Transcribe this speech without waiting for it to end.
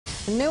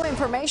New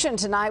information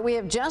tonight. We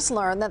have just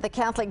learned that the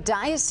Catholic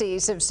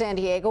Diocese of San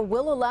Diego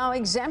will allow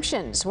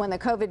exemptions when the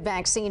COVID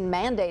vaccine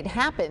mandate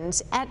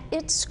happens at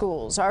its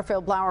schools. Our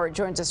Phil Blauer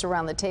joins us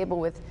around the table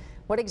with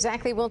what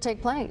exactly will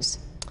take place.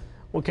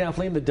 Well,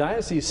 Kathleen, the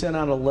diocese sent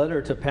out a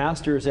letter to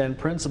pastors and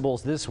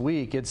principals this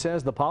week. It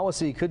says the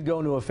policy could go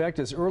into effect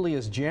as early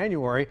as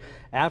January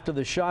after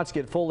the shots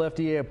get full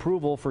FDA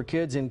approval for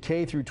kids in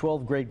K through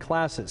 12 grade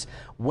classes.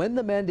 When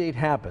the mandate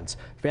happens,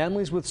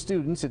 families with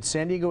students at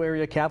San Diego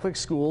area Catholic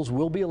schools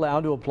will be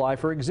allowed to apply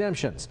for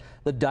exemptions.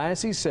 The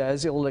diocese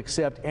says it will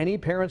accept any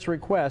parent's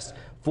request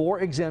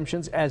for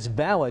exemptions as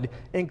valid,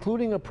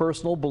 including a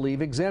personal belief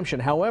exemption.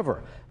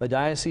 However, the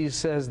diocese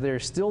says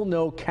there's still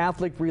no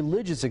Catholic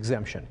religious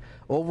exemption.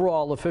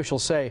 Overall,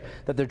 officials say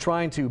that they're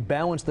trying to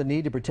balance the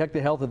need to protect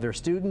the health of their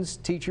students,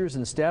 teachers,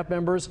 and staff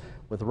members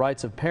with the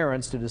rights of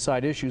parents to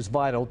decide issues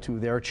vital to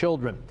their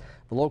children.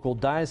 The local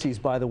diocese,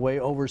 by the way,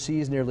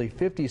 oversees nearly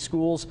 50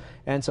 schools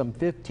and some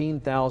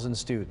 15,000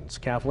 students.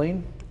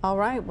 Kathleen? All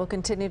right, we'll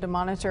continue to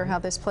monitor how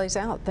this plays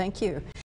out. Thank you.